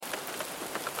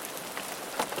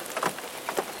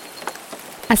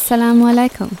Assalamu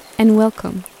alaikum and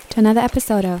welcome to another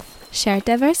episode of Shared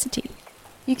Diversity.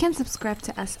 You can subscribe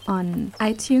to us on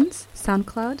iTunes,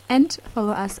 SoundCloud, and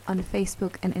follow us on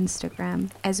Facebook and Instagram,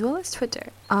 as well as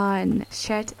Twitter on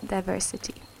Shared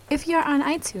Diversity. If you're on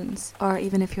iTunes, or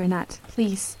even if you're not,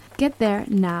 please get there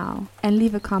now and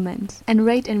leave a comment and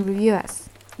rate and review us.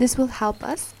 This will help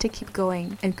us to keep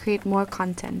going and create more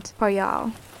content for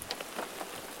y'all.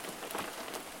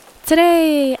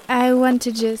 Today, I want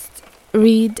to just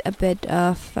read a bit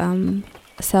of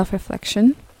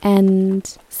self-reflection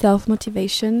and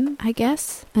self-motivation, I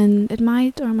guess, and it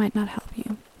might or might not help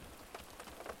you.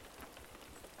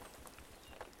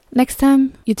 Next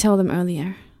time, you tell them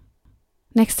earlier.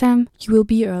 Next time, you will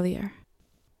be earlier.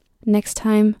 Next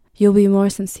time, you'll be more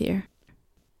sincere.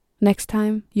 Next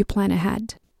time, you plan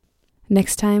ahead.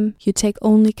 Next time, you take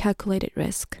only calculated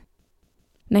risk.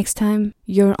 Next time,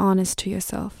 you're honest to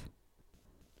yourself.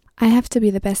 I have to be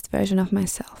the best version of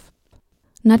myself.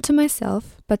 Not to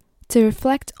myself, but to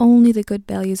reflect only the good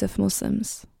values of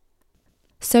Muslims.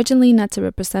 Certainly not to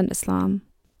represent Islam,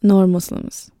 nor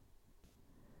Muslims.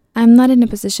 I'm not in a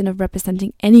position of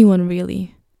representing anyone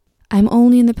really. I'm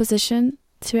only in the position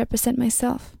to represent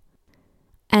myself.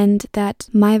 And that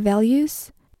my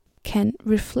values can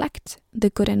reflect the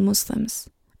good in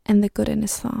Muslims and the good in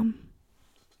Islam.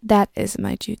 That is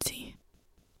my duty.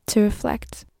 To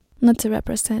reflect, not to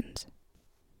represent.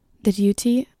 The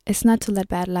duty is not to let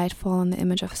bad light fall on the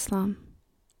image of Islam.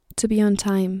 To be on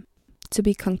time, to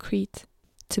be concrete,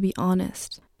 to be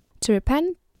honest, to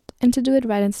repent and to do it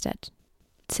right instead.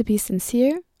 To be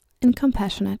sincere and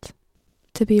compassionate.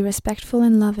 To be respectful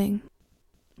and loving.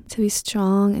 To be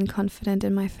strong and confident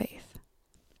in my faith.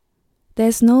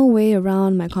 There's no way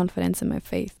around my confidence in my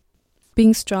faith.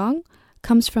 Being strong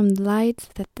comes from the light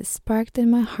that is sparked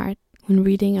in my heart when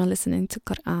reading or listening to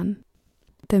Quran.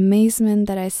 The amazement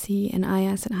that I see in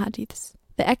ayahs and hadiths.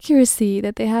 The accuracy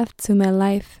that they have to my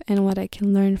life and what I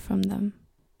can learn from them.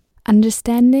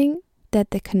 Understanding that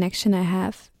the connection I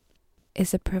have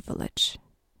is a privilege.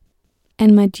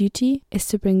 And my duty is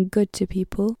to bring good to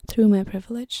people through my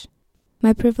privilege.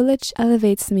 My privilege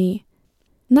elevates me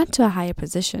not to a higher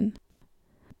position,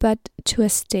 but to a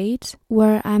state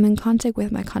where I'm in contact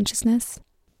with my consciousness,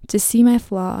 to see my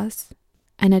flaws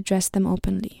and address them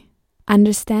openly.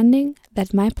 Understanding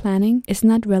that my planning is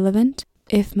not relevant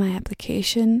if my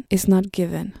application is not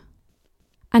given.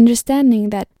 Understanding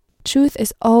that truth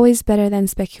is always better than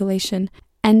speculation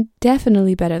and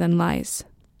definitely better than lies.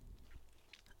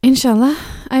 Inshallah,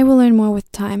 I will learn more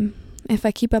with time if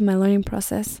I keep up my learning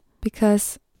process,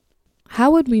 because how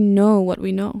would we know what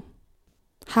we know?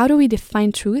 How do we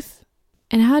define truth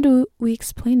and how do we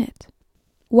explain it?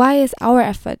 Why is our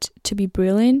effort to be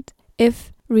brilliant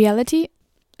if reality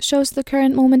shows the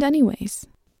current moment anyways?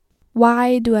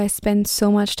 Why do I spend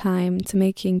so much time to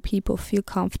making people feel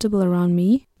comfortable around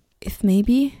me if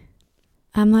maybe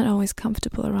I'm not always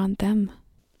comfortable around them?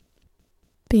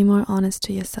 Be more honest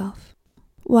to yourself.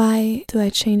 Why do I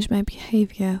change my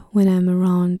behavior when I'm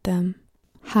around them?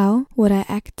 How would I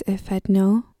act if I'd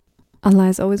know Allah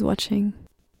is always watching?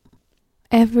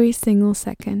 Every single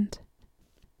second.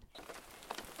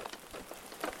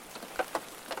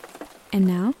 And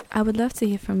now, I would love to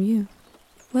hear from you.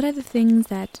 What are the things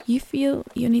that you feel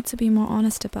you need to be more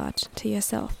honest about to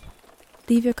yourself?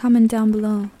 Leave your comment down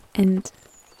below and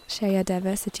share your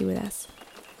diversity with us.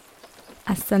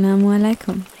 Assalamu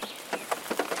alaikum.